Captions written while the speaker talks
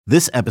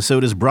This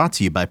episode is brought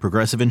to you by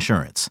Progressive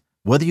Insurance.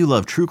 Whether you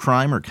love true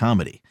crime or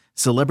comedy,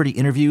 celebrity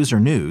interviews or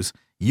news,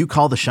 you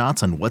call the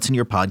shots on what's in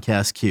your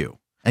podcast queue.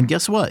 And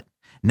guess what?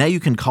 Now you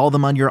can call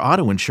them on your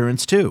auto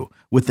insurance too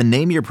with the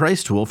Name Your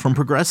Price tool from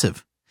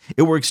Progressive.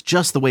 It works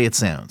just the way it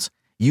sounds.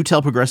 You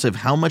tell Progressive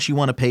how much you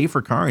want to pay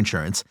for car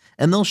insurance,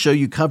 and they'll show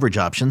you coverage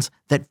options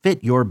that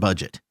fit your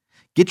budget.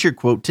 Get your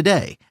quote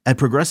today at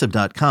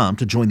Progressive.com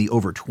to join the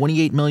over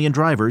 28 million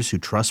drivers who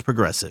trust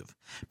Progressive.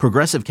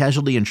 Progressive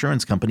Casualty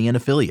Insurance Company and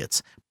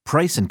Affiliates.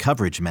 Price and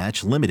coverage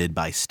match limited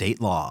by state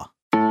law.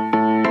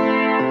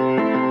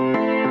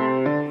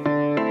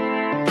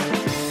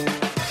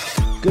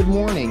 Good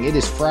morning. It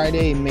is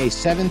Friday, May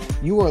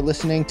 7th. You are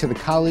listening to the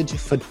College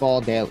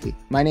Football Daily.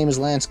 My name is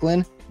Lance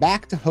Glynn,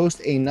 back to host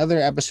another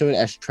episode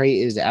as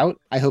Trey is out.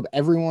 I hope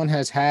everyone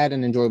has had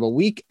an enjoyable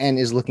week and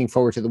is looking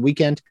forward to the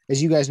weekend.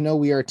 As you guys know,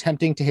 we are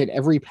attempting to hit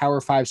every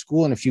Power 5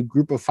 school and a few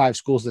Group of 5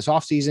 schools this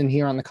offseason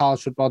here on the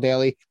College Football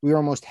Daily. We are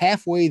almost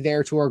halfway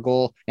there to our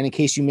goal. And in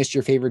case you missed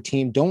your favorite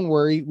team, don't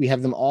worry. We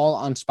have them all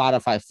on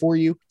Spotify for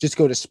you. Just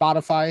go to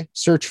Spotify,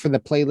 search for the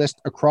playlist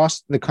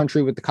across the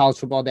country with the College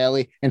Football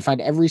Daily, and find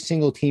every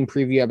single team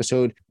preview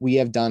episode we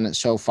have done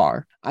so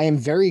far. I am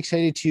very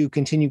excited to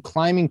continue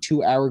climbing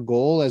to our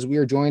goal as we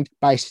are joined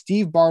by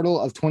Steve Bartle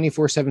of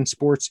 24/7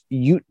 Sports,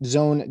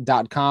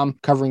 UteZone.com,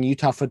 covering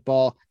Utah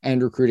football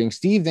and recruiting.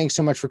 Steve, thanks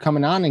so much for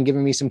coming on and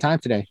giving me some time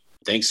today.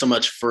 Thanks so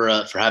much for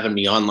having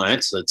me on,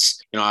 Lance. So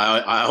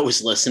I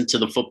always listen to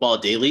the Football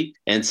Daily,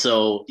 and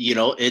so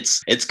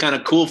it's kind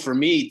of cool for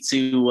me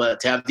to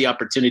have the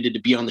opportunity to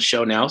be on the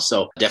show now.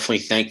 So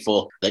definitely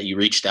thankful that you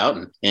reached out,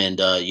 and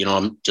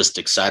I'm just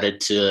excited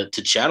to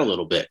chat a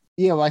little bit.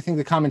 Yeah, well, I think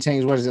the common saying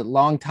is, what is it?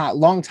 Long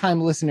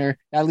time listener,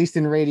 at least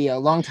in radio.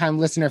 Long time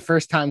listener,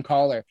 first time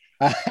caller.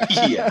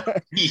 Yeah,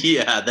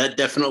 that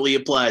definitely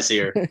applies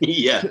here.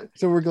 Yeah.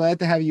 So we're glad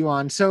to have you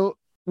on. So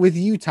with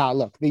Utah,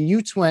 look, the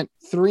Utes went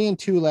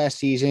 3-2 last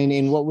season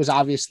in what was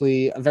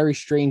obviously a very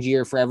strange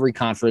year for every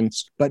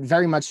conference, but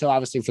very much so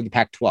obviously for the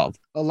Pac-12.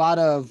 A lot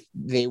of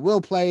they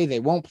will play,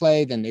 they won't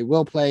play, then they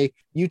will play.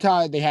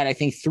 Utah, they had, I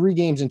think, 3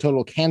 games in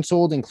total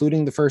canceled,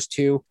 including the first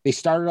 2. They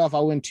started off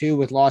 0-2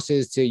 with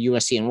losses to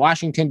USC and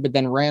Washington, but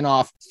then ran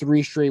off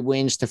 3 straight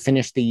wins to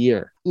finish the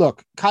year.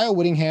 Look, Kyle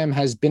Whittingham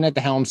has been at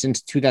the helm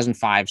since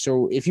 2005.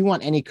 So if you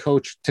want any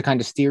coach to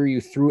kind of steer you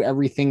through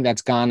everything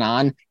that's gone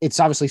on, it's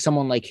obviously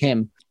someone like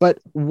him. But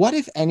what,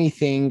 if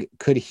anything,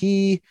 could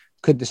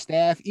the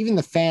staff, even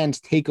the fans,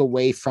 take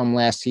away from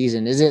last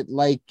season? Is it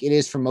like it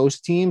is for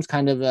most teams,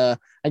 kind of a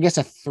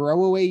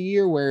throwaway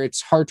year where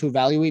it's hard to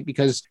evaluate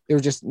because there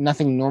was just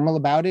nothing normal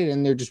about it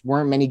and there just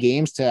weren't many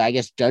games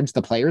to, judge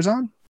the players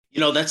on?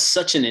 That's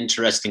such an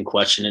interesting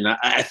question. And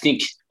I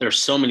think there's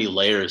so many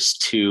layers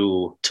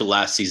to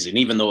last season,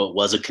 even though it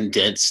was a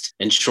condensed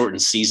and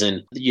shortened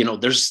season.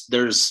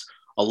 There's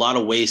a lot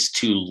of ways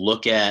to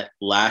look at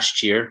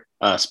last year,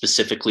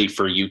 specifically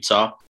for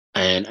Utah.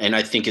 And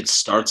I think it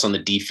starts on the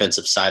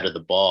defensive side of the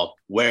ball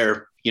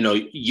where,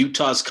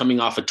 Utah's coming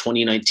off a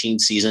 2019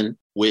 season,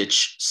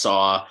 which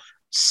saw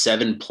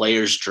 7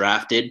 players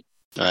drafted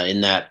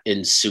in that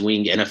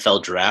ensuing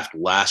NFL draft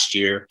last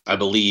year. I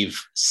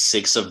believe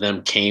 6 of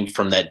them came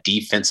from that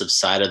defensive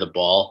side of the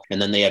ball.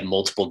 And then they had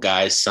multiple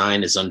guys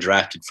signed as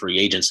undrafted free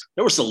agents.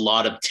 There was a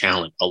lot of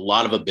talent, a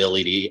lot of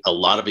ability, a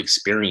lot of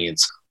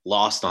experience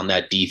lost on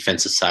that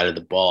defensive side of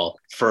the ball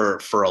for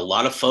a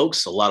lot of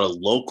folks, a lot of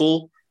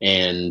local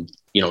and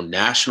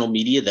national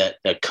media that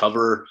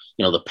cover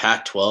the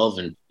Pac-12,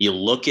 and you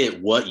look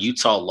at what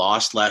Utah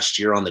lost last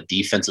year on the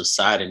defensive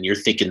side, and you're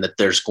thinking that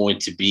there's going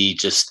to be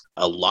just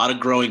a lot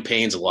of growing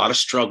pains, a lot of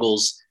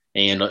struggles,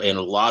 and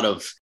a lot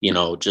of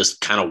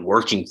just kind of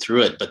working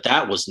through it. But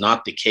that was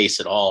not the case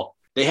at all.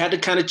 They had to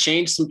kind of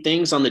change some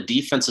things on the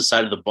defensive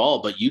side of the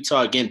ball, but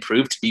Utah again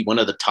proved to be one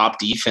of the top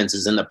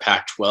defenses in the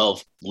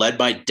Pac-12, led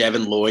by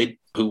Devin Lloyd,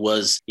 who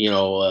was,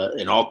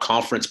 an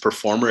all-conference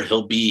performer.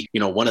 He'll be,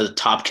 one of the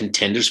top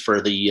contenders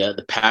for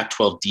the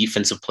Pac-12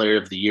 Defensive Player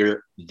of the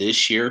Year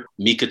this year.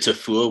 Mika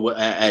Tafua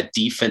at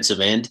defensive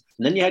end.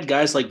 And then you had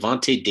guys like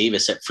Vontae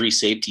Davis at free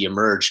safety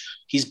emerge.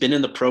 He's been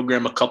in the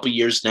program a couple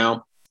years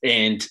now,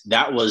 and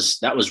that was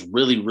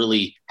really,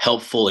 really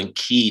helpful and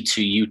key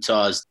to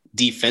Utah's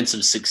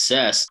defensive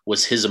success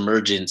was his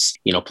emergence,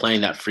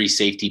 playing that free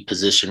safety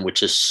position,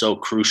 which is so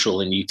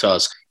crucial in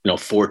Utah's,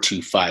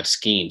 4-2-5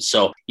 scheme.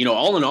 So,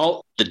 all in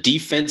all, the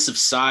defensive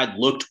side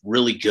looked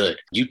really good.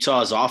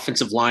 Utah's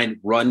offensive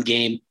line run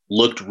game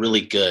looked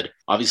really good.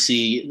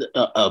 Obviously,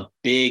 a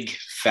big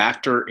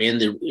factor in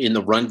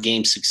the run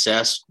game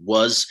success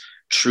was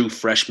true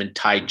freshman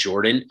Ty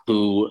Jordan,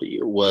 who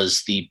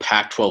was the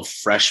Pac-12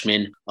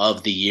 freshman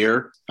of the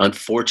year.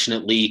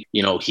 Unfortunately,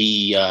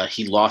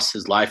 he lost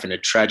his life in a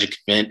tragic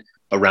event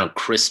around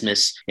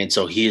Christmas. And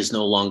so he is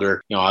no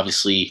longer,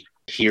 obviously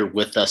here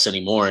with us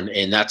anymore.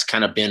 And that's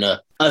kind of been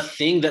a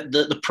thing that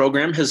the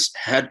program has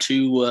had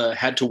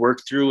to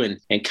work through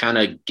and kind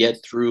of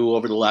get through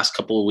over the last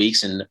couple of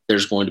weeks. And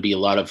there's going to be a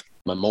lot of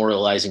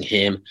memorializing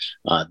him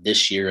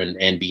this year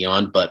and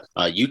beyond. But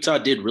Utah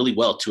did really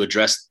well to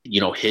address,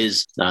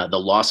 his the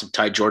loss of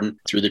Ty Jordan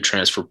through the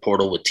transfer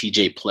portal with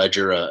TJ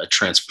Pledger, a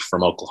transfer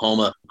from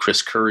Oklahoma,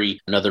 Chris Curry,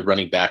 another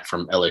running back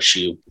from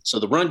LSU. So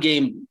the run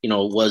game,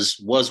 was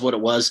what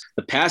it was.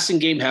 The passing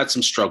game had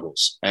some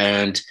struggles,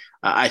 and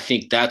I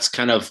think that's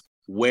kind of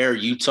where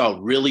Utah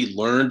really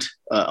learned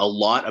a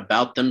lot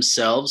about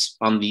themselves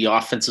on the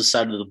offensive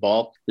side of the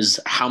ball,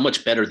 is how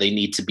much better they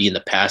need to be in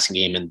the passing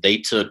game. And they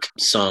took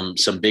some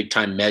big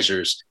time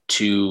measures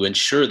to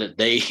ensure that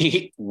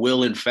they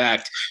will, in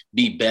fact,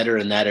 be better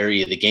in that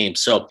area of the game.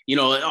 So,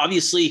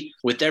 obviously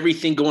with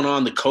everything going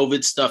on, the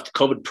COVID stuff, the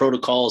COVID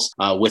protocols,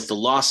 with the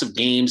loss of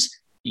games,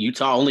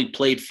 Utah only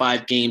played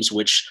 5 games,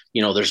 which,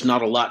 there's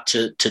not a lot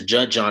to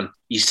judge on.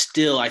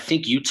 I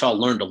think Utah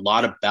learned a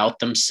lot about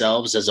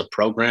themselves as a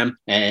program,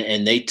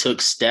 and they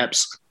took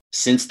steps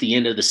since the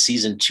end of the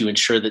season to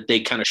ensure that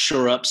they kind of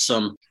shore up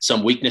some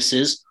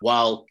weaknesses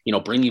while,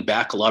 bringing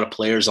back a lot of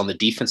players on the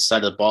defense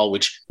side of the ball,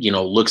 which,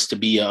 looks to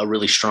be a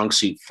really strong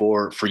suit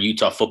for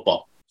Utah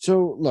football.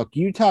 So, look,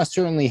 Utah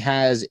certainly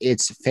has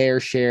its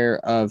fair share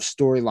of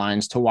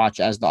storylines to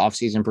watch as the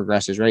offseason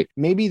progresses, right?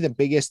 Maybe the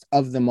biggest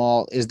of them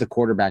all is the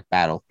quarterback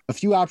battle. A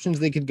few options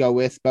they could go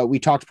with, but we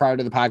talked prior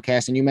to the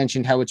podcast, and you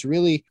mentioned how it's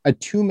really a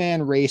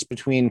 2-man race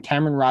between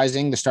Cameron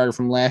Rising, the starter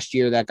from last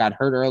year that got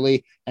hurt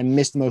early and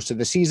missed most of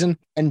the season,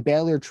 and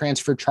Baylor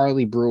transfer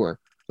Charlie Brewer.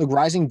 Look,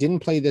 Rising didn't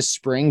play this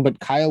spring,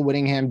 but Kyle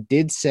Whittingham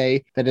did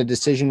say that a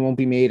decision won't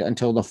be made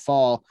until the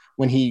fall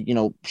when he,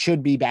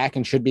 should be back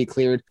and should be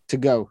cleared to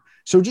go.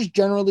 So just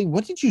generally,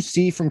 what did you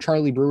see from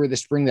Charlie Brewer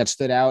this spring that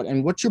stood out?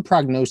 And what's your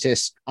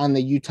prognosis on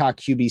the Utah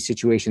QB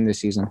situation this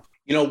season?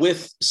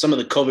 With some of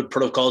the COVID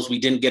protocols, we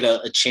didn't get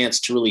a chance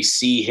to really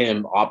see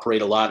him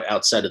operate a lot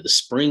outside of the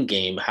spring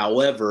game.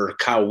 However,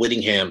 Kyle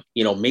Whittingham,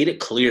 made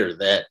it clear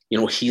that,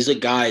 he's a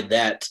guy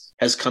that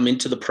has come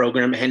into the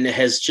program and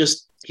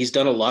he's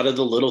done a lot of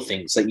the little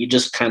things that you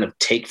just kind of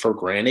take for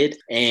granted.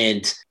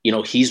 And,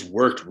 he's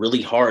worked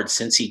really hard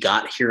since he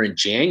got here in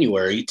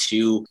January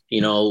to,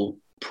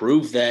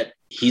 prove that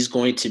he's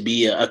going to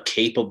be a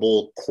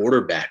capable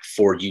quarterback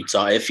for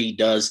Utah if he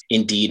does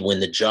indeed win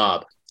the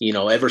job.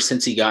 Ever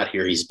since he got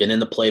here, he's been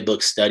in the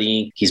playbook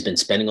studying. He's been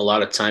spending a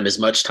lot of time, as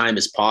much time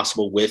as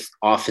possible, with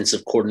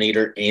offensive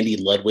coordinator Andy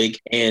Ludwig.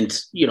 And,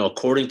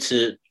 according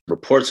to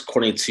reports,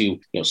 according to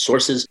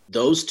sources,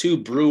 those two,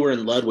 Brewer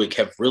and Ludwig,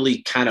 have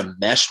really kind of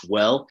meshed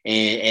well.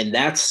 And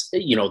that's,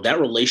 that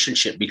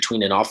relationship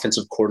between an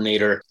offensive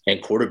coordinator and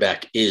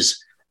quarterback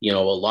is, a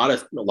lot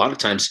of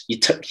times you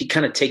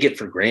kind of take it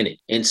for granted.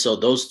 And so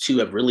those two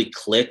have really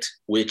clicked,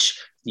 which,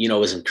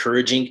 is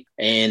encouraging.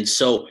 And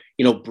so,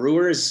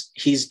 Brewer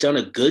he's done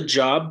a good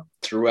job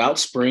throughout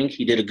spring.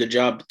 He did a good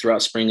job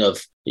throughout spring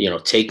of,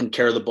 taking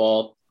care of the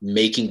ball,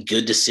 making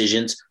good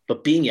decisions,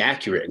 but being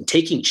accurate and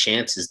taking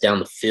chances down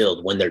the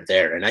field when they're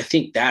there. And I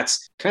think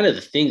that's kind of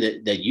the thing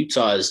that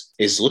Utah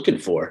is looking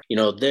for.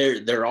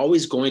 They're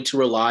always going to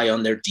rely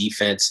on their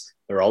defense.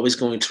 They're always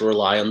going to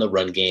rely on the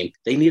run game.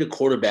 They need a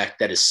quarterback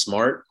that is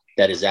smart,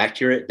 that is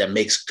accurate, that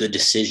makes good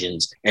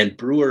decisions. And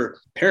Brewer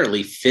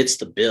apparently fits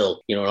the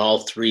bill, in all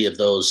 3 of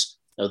those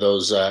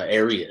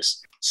areas.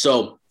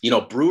 So,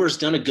 Brewer's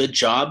done a good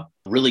job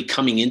really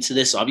coming into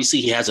this.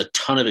 Obviously, he has a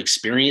ton of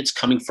experience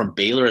coming from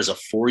Baylor as a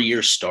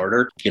 4-year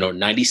starter,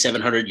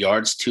 9,700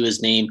 yards to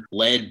his name,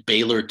 led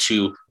Baylor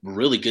to a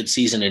really good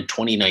season in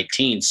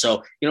 2019.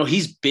 So,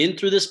 he's been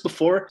through this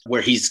before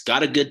where he's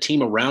got a good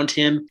team around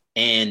him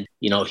and,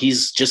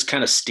 he's just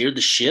kind of steered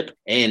the ship.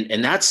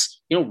 And that's,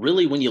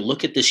 really when you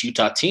look at this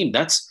Utah team,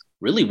 that's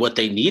really what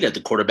they need at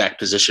the quarterback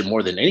position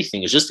more than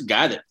anything is just a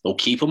guy that will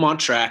keep them on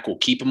track, will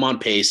keep them on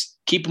pace,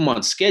 keep them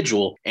on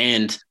schedule.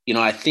 And,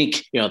 I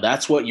think,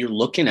 that's what you're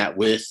looking at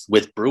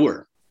with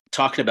Brewer.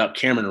 Talking about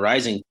Cameron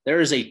Rising, there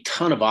is a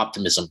ton of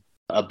optimism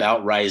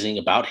about Rising,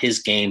 about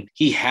his game.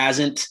 He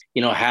hasn't,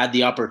 had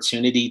the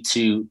opportunity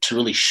to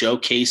really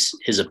showcase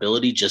his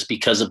ability just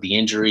because of the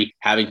injury,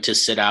 having to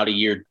sit out a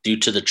year due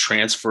to the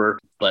transfer.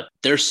 But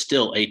there's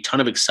still a ton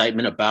of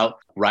excitement about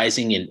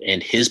Rising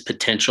and his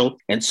potential.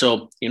 And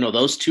so,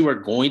 those two are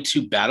going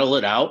to battle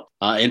it out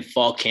in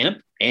fall camp.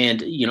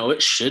 And,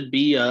 it should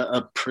be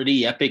a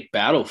pretty epic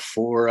battle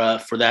for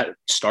that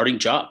starting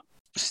job.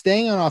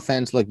 Staying on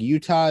offense, look,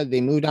 Utah,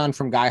 they moved on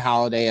from Guy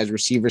Holiday as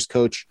receivers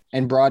coach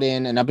and brought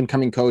in an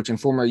up-and-coming coach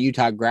and former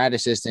Utah grad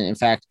assistant, in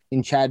fact,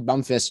 in Chad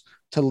Bumphis,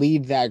 to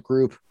lead that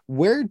group.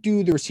 Where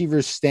do the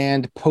receivers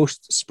stand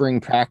post-spring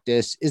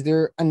practice? Is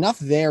there enough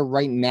there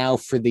right now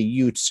for the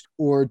Utes,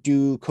 or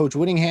do Coach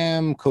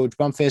Whittingham, Coach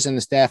Bumphis, and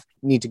the staff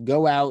need to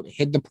go out,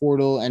 hit the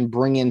portal, and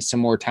bring in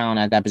some more talent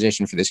at that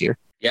position for this year?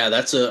 Yeah,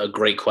 that's a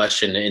great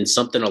question and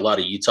something a lot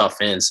of Utah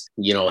fans,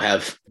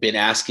 have been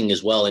asking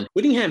as well. And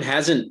Whittingham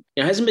hasn't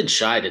been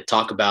shy to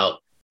talk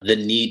about the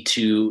need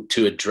to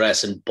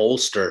address and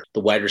bolster the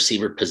wide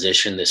receiver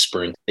position this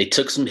spring. They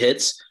took some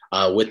hits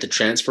with the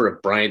transfer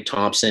of Brian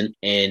Thompson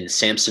and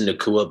Samson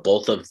Nakua.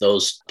 Both of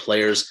those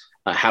players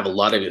have a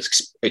lot of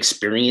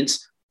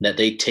experience that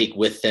they take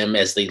with them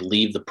as they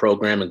leave the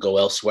program and go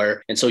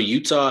elsewhere. And so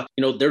Utah,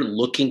 they're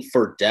looking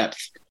for depth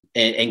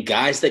and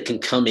guys that can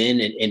come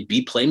in and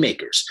be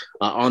playmakers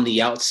on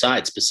the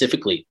outside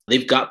specifically.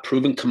 They've got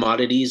proven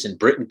commodities in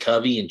Britton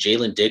Covey and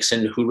Jalen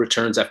Dixon, who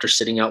returns after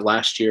sitting out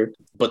last year.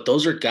 But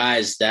those are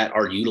guys that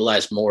are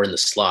utilized more in the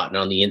slot and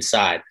on the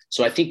inside.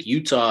 So I think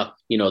Utah,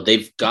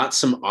 they've got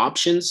some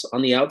options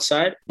on the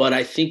outside, but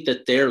I think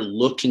that they're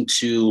looking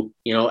to,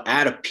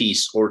 add a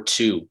piece or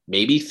two,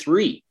 maybe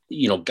three.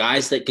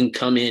 Guys that can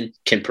come in,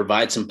 can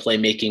provide some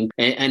playmaking.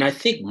 And I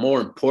think more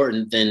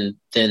important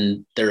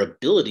than their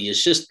ability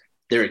is just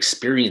their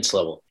experience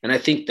level. And I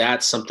think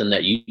that's something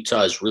that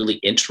Utah is really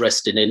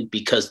interested in,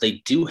 because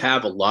they do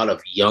have a lot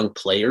of young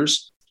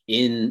players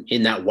in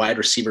that wide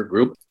receiver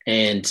group.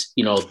 And,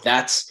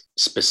 that's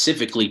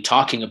specifically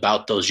talking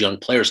about those young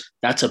players.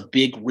 That's a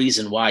big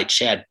reason why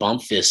Chad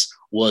Bumphis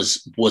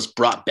was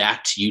brought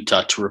back to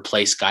Utah to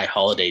replace Guy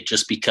Holiday,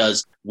 just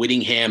because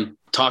Whittingham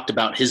talked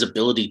about his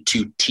ability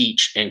to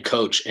teach and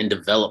coach and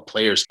develop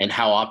players and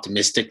how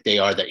optimistic they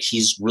are that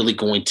he's really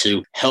going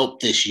to help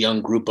this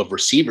young group of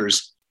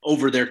receivers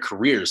over their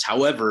careers.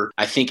 However,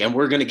 I think, and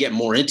we're going to get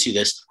more into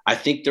this, I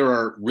think there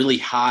are really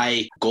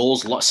high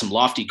goals, some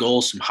lofty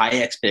goals, some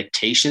high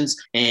expectations.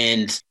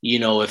 And,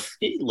 if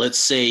let's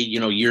say,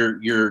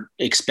 you're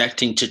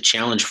expecting to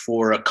challenge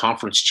for a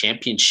conference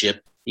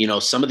championship,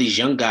 some of these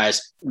young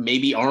guys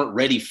maybe aren't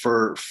ready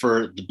for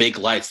the big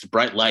lights, the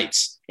bright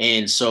lights.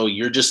 And so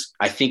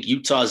I think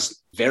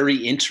Utah's very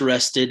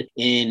interested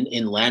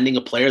in landing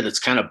a player that's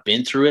kind of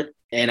been through it.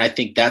 And I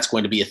think that's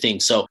going to be a thing.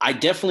 So I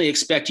definitely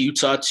expect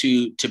Utah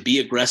to be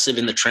aggressive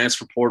in the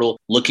transfer portal,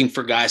 looking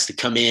for guys to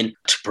come in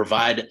to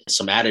provide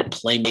some added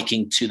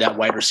playmaking to that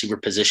wide receiver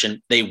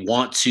position. They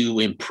want to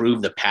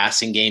improve the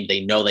passing game.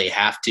 They know they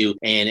have to.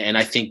 And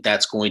I think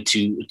that's going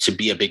to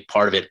be a big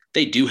part of it.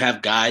 They do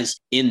have guys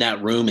in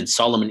that room, and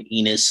Solomon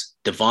Enos,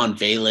 Devon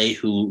Vele,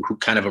 who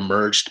kind of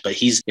emerged, but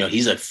he's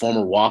a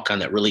former walk-on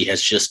that really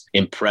has just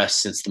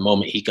impressed since the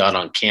moment he got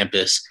on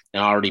campus.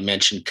 And I already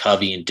mentioned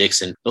Covey and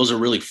Dixon. Those are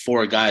really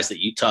four guys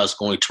that Utah is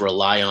going to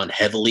rely on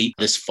heavily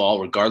this fall,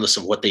 regardless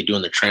of what they do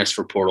in the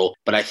transfer portal.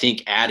 But I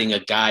think adding a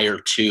guy or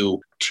two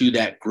to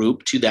that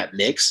group, to that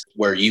mix,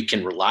 where you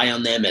can rely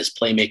on them as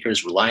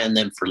playmakers, rely on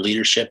them for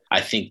leadership, I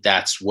think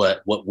that's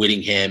what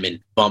Whittingham and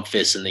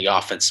Bumphis and the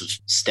offensive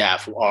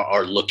staff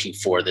are looking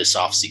for this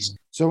offseason.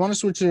 So I want to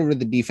switch it over to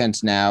the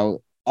defense now.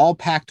 All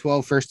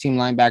Pac-12 first-team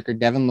linebacker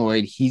Devin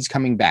Lloyd, he's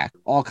coming back.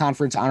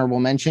 All-conference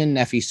honorable mention,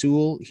 Nefi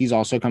Sewell, he's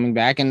also coming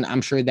back. And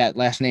I'm sure that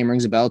last name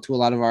rings a bell to a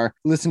lot of our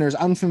listeners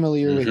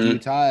unfamiliar with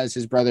Utah, as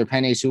his brother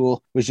Penei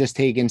Sewell was just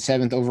taken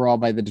 7th overall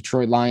by the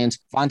Detroit Lions.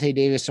 Vontae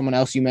Davis, someone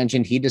else you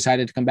mentioned, he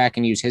decided to come back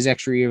and use his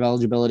extra year of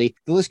eligibility.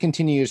 The list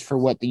continues for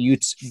what the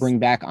Utes bring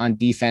back on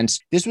defense.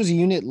 This was a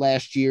unit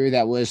last year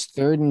that was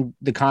 3rd in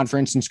the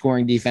conference in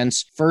scoring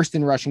defense, 1st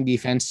in rushing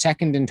defense,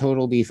 2nd in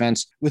total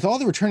defense. With all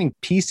the returning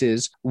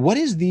pieces, what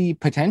is the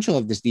potential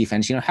of this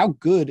defense? How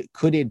good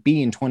could it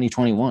be in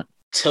 2021?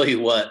 Tell you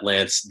what,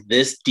 Lance,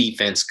 this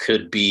defense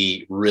could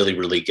be really,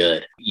 really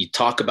good. You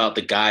talk about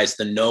the guys,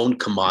 the known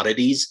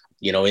commodities,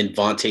 in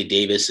Vontae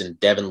Davis and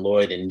Devin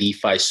Lloyd and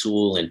Nefi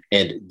Sewell,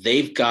 and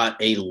they've got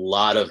a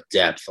lot of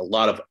depth, a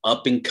lot of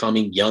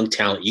up-and-coming young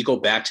talent. You go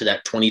back to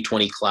that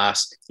 2020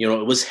 class, it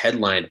was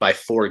headlined by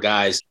 4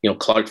 guys,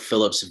 Clark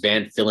Phillips,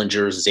 Van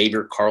Fillinger,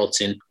 Xavier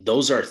Carlton.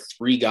 Those are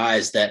 3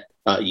 guys that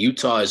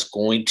Utah is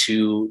going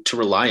to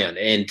rely on,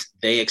 and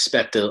they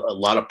expect a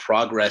lot of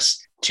progress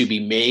to be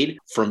made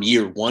from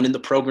year 1 in the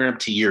program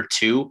to year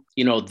 2.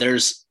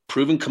 There's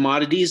proven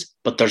commodities,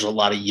 but there's a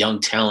lot of young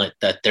talent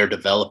that they're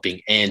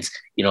developing. And,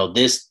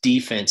 this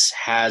defense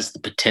has the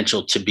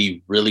potential to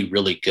be really,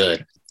 really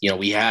good.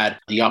 We had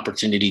the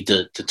opportunity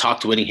to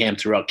talk to Whittingham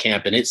throughout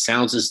camp, and it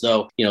sounds as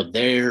though,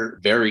 they're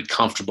very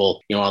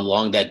comfortable,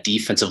 along that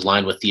defensive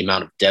line with the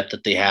amount of depth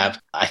that they have.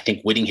 I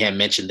think Whittingham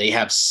mentioned they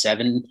have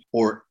 7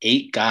 or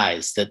 8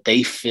 guys that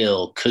they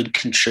feel could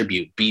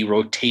contribute, be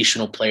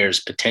rotational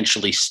players,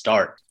 potentially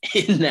start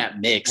in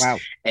that mix. Wow.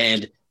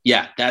 And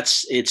yeah,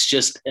 it's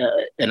just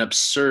an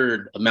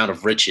absurd amount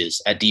of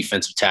riches at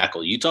defensive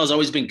tackle. Utah's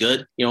always been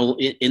good,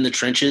 in the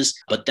trenches,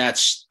 but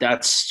that's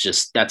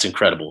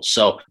incredible.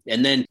 So,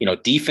 and then,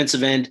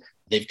 defensive end,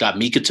 they've got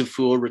Mika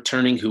Tafua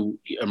returning, who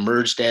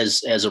emerged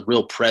as a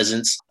real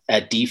presence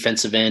at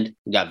defensive end.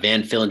 We got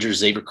Van Fillinger,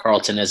 Xavier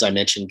Carlton, as I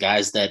mentioned,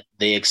 guys that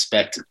they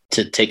expect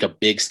to take a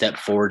big step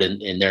forward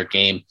in their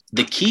game.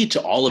 The key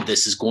to all of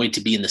this is going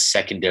to be in the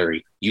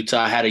secondary.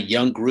 Utah had a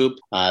young group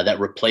that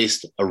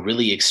replaced a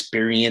really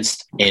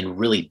experienced and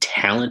really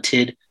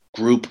talented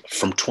group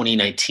from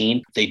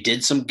 2019. They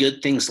did some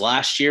good things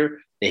last year.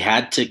 They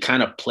had to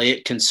kind of play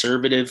it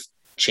conservative,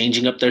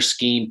 changing up their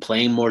scheme,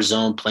 playing more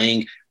zone,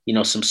 playing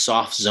some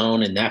soft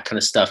zone and that kind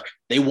of stuff.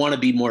 they want to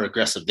be more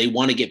aggressive. They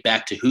want to get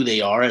back to who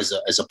they are as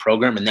a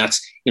program, and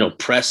that's,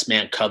 press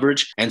man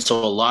coverage. And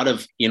so a lot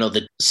of,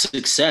 the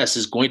success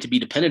is going to be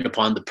dependent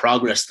upon the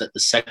progress that the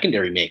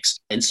secondary makes.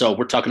 And so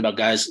we're talking about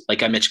guys,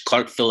 like I mentioned,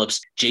 Clark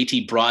Phillips,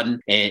 JT Broughton,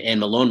 and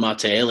Malone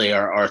Mataele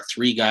are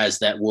three guys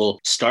that will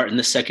start in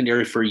the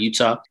secondary for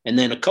Utah. And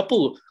then a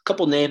couple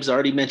names I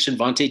already mentioned,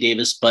 Vontae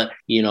Davis, but,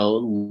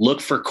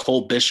 look for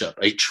Cole Bishop,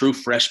 a true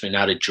freshman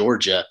out of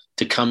Georgia,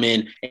 to come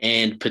in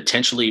and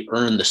potentially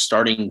earn the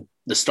starting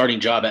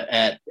job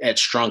at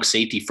strong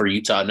safety for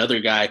Utah. Another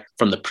guy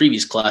from the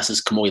previous class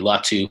is Kamoi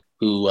Latu,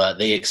 who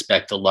they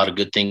expect a lot of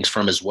good things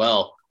from as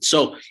well.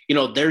 So,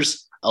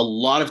 there's a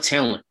lot of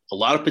talent, a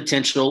lot of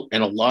potential,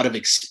 and a lot of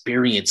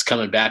experience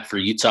coming back for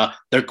Utah.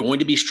 They're going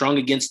to be strong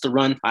against the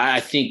run. I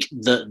think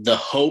the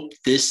hope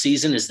this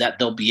season is that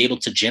they'll be able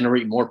to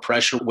generate more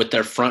pressure with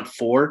their front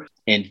four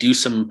and do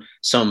some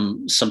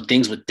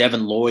things with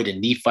Devin Lloyd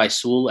and Nephi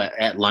Sewell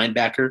at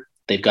linebacker.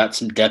 They've got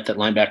some depth at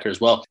linebacker as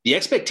well. The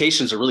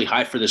expectations are really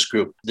high for this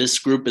group. This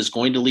group is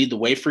going to lead the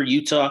way for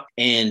Utah,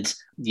 and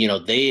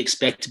they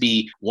expect to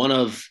be one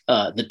of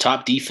the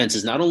top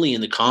defenses, not only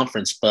in the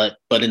conference, but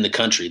in the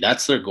country.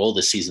 That's their goal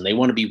this season. They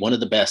want to be one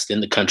of the best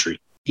in the country.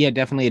 Yeah,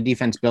 definitely a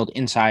defense built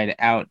inside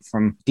out,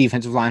 from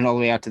defensive line all the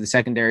way out to the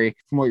secondary,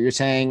 from what you're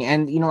saying.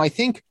 And, I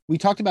think we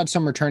talked about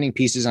some returning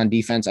pieces on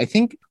defense. I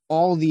think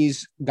all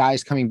these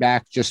guys coming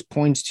back just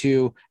points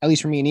to, at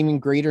least for me, an even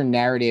greater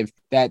narrative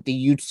that the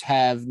Utes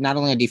have, not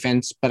only on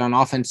defense, but on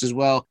offense as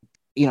well.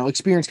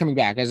 Experience coming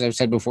back, as I've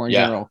said before, in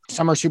general.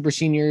 Some are super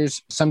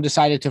seniors. Some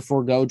decided to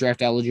forego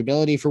draft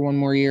eligibility for one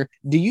more year.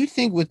 Do you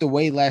think, with the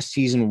way last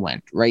season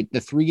went, right, the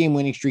 3-game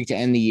winning streak to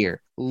end the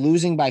year,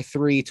 losing by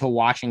 3 to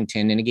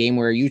Washington in a game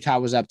where Utah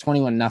was up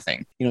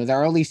 21-0, their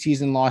early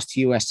season loss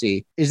to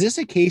USC, is this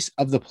a case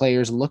of the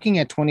players looking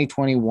at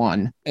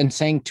 2021 and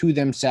saying to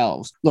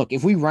themselves, look,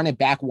 if we run it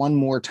back one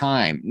more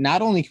time,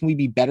 not only can we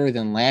be better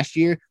than last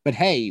year, but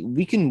hey,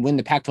 we can win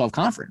the Pac-12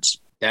 conference?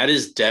 That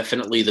is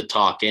definitely the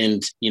talk.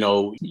 And,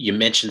 you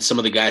mentioned some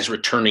of the guys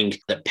returning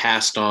that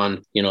passed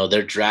on,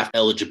 their draft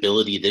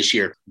eligibility this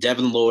year.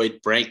 Devin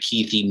Lloyd, Brant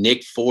Keithy,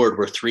 Nick Ford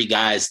were 3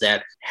 guys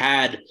that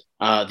had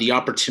the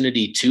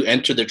opportunity to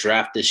enter the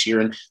draft this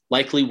year and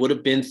likely would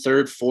have been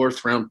 3rd,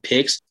 4th round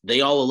picks. They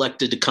all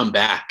elected to come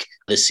back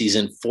this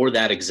season for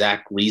that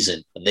exact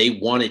reason. They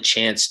want a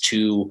chance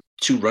to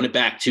run it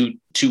back, to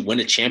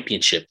win a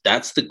championship.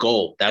 That's the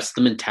goal. That's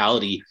the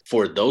mentality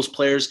for those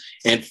players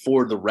and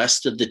for the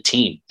rest of the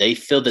team. They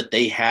feel that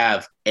they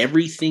have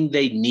everything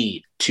they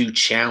need to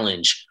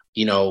challenge,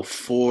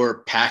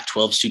 for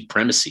Pac-12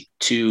 supremacy,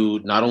 to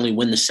not only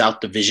win the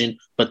South Division,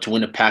 but to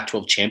win a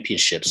Pac-12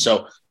 championship.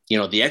 So,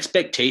 the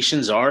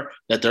expectations are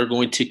that they're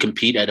going to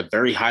compete at a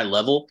very high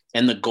level.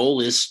 And the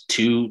goal is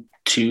to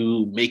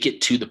make it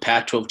to the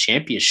Pac-12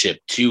 championship,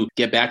 to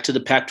get back to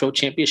the Pac-12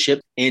 championship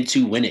and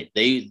to win it.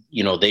 They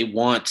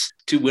want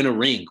to win a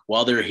ring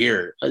while they're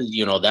here.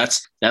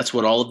 That's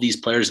what all of these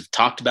players have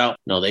talked about.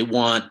 They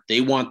want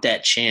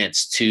that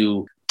chance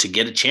to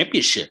get a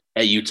championship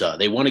at Utah.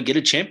 They want to get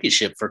a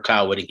championship for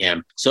Kyle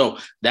Whittingham. So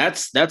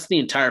that's the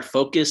entire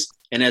focus.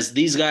 And as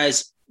these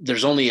guys,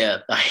 there's only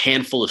a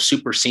handful of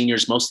super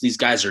seniors. Most of these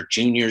guys are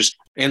juniors.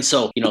 And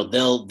so,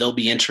 they'll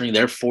be entering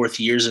their 4th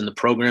years in the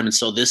program. And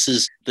so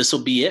this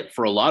will be it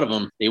for a lot of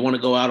them. They want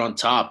to go out on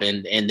top,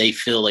 and they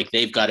feel like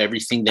they've got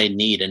everything they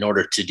need in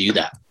order to do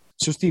that.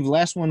 So, Steve,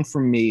 last one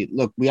from me.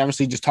 Look, we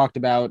obviously just talked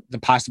about the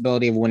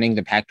possibility of winning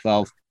the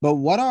Pac-12, but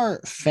what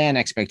are fan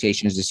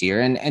expectations this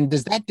year? And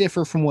does that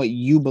differ from what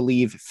you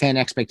believe fan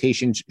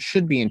expectations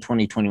should be in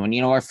 2021?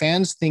 Are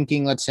fans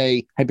thinking, let's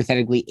say,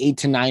 hypothetically, 8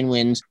 to 9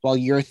 wins, while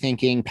you're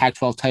thinking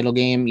Pac-12 title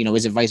game?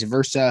 Is it vice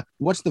versa?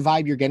 What's the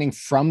vibe you're getting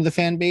from the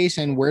fan base,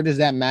 and where does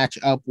that match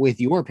up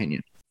with your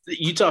opinion?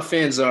 The Utah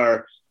fans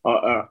are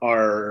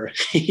I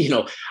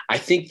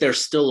think they're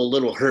still a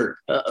little hurt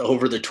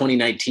over the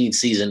 2019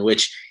 season,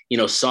 which,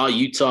 saw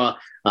Utah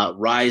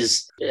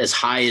rise as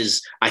high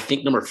as, I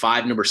think, number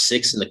 5, number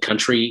 6 in the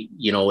country,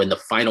 in the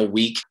final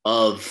week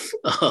of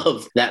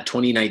that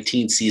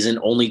 2019 season,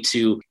 only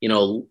to,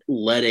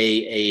 let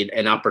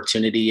an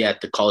opportunity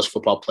at the college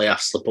football playoff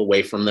slip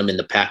away from them in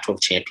the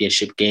Pac-12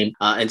 championship game.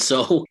 And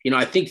so,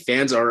 I think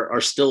fans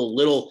are still a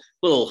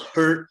little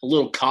hurt, a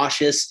little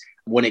cautious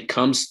when it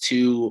comes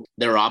to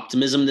their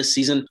optimism this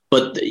season.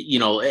 But,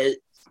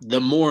 the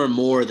more and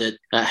more that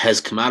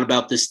has come out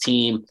about this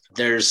team,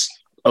 there's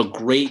a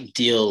great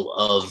deal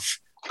of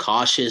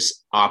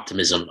cautious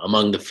optimism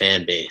among the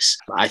fan base.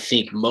 I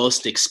think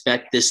most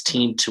expect this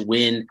team to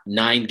win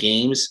 9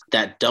 games.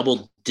 That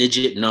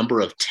double-digit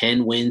number of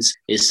 10 wins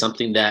is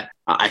something that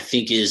I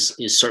think is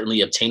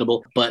certainly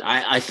obtainable. But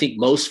I think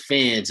most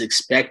fans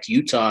expect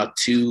Utah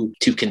to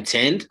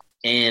contend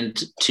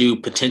and to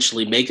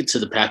potentially make it to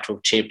the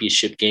Pac-12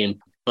 championship game.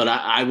 But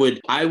I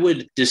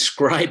would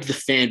describe the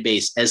fan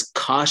base as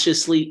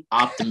cautiously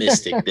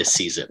optimistic this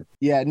season.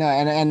 Yeah, no,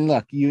 and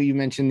look, you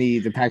mentioned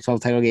the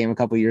Pac-12 title game a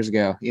couple of years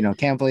ago.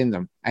 Can't blame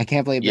them. I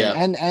can't blame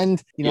them.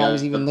 And I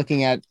was even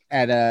looking at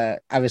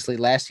obviously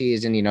last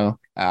season.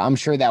 I'm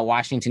sure that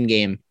Washington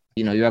game,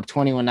 you're up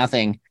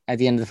 21-0. at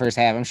the end of the first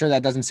half. I'm sure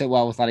that doesn't sit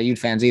well with a lot of Ute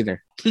fans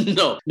either.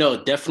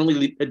 No,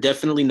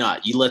 definitely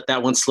not. You let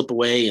that one slip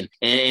away.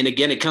 And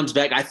again, it comes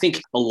back. I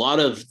think a lot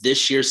of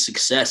this year's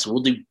success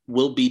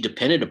will be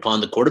dependent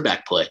upon the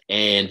quarterback play.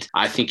 And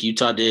I think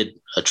Utah did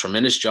a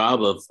tremendous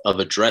job of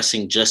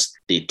addressing just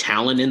the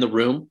talent in the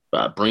room,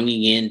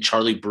 bringing in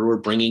Charlie Brewer,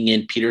 bringing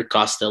in Peter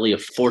Costelli, a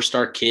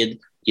 4-star kid,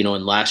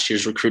 in last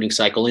year's recruiting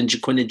cycle, and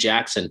Jaquindon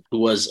Jackson, who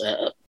was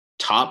a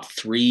top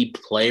 3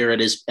 player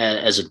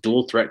as a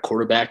dual threat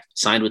quarterback,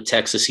 signed with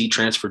Texas. He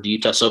transferred to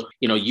Utah. So,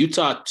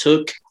 Utah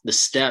took the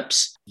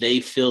steps they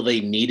feel they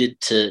needed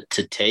to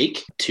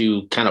take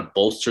to kind of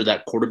bolster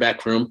that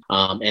quarterback room.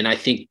 And I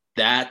think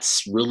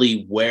that's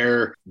really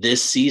where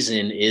this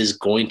season is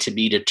going to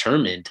be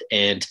determined.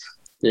 And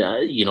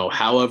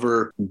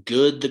however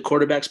good the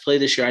quarterbacks play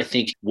this year, I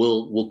think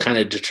will kind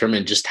of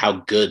determine just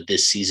how good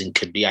this season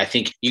could be. I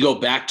think you go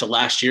back to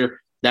last year,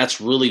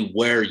 that's really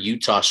where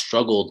Utah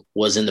struggled,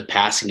 was in the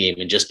passing game,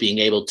 and just being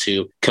able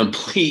to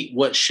complete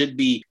what should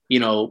be,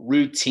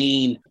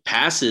 routine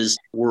passes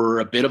were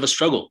a bit of a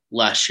struggle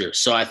last year.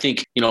 So I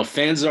think,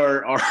 fans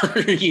are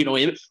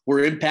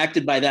we're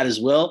impacted by that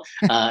as well.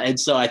 And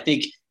so I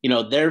think,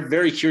 they're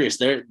very curious.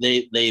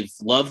 They've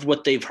loved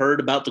what they've heard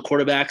about the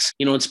quarterbacks,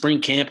 in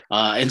spring camp.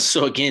 And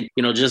so again,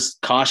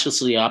 just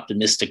cautiously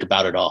optimistic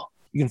about it all.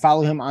 You can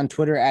follow him on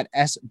Twitter at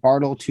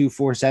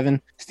sbartle247.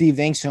 Steve,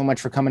 thanks so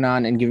much for coming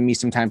on and giving me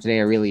some time today.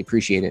 I really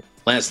appreciate it.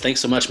 Lance, thanks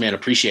so much, man.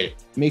 Appreciate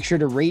it. Make sure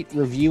to rate,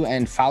 review,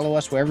 and follow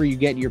us wherever you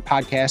get your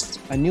podcasts.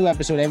 A new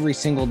episode every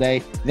single day.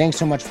 Thanks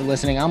so much for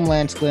listening. I'm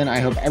Lance Glynn. I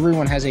hope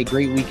everyone has a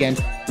great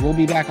weekend. We'll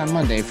be back on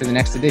Monday for the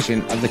next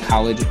edition of the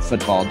College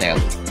Football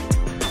Daily.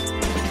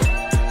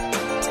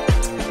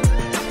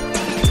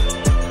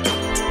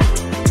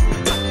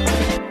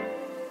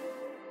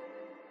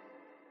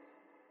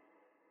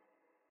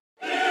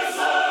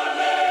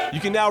 You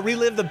can now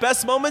relive the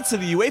best moments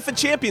of the UEFA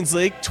Champions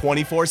League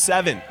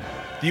 24/7.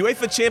 The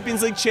UEFA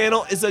Champions League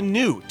channel is a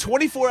new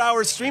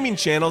 24-hour streaming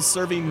channel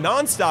serving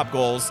non-stop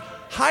goals,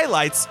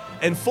 highlights,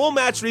 and full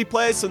match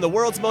replays from the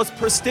world's most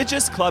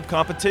prestigious club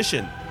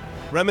competition.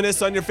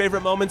 Reminisce on your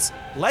favorite moments,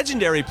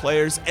 legendary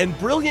players, and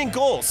brilliant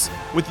goals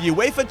with the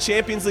UEFA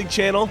Champions League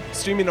channel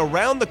streaming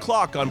around the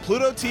clock on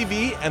Pluto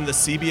TV and the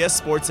CBS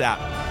Sports app.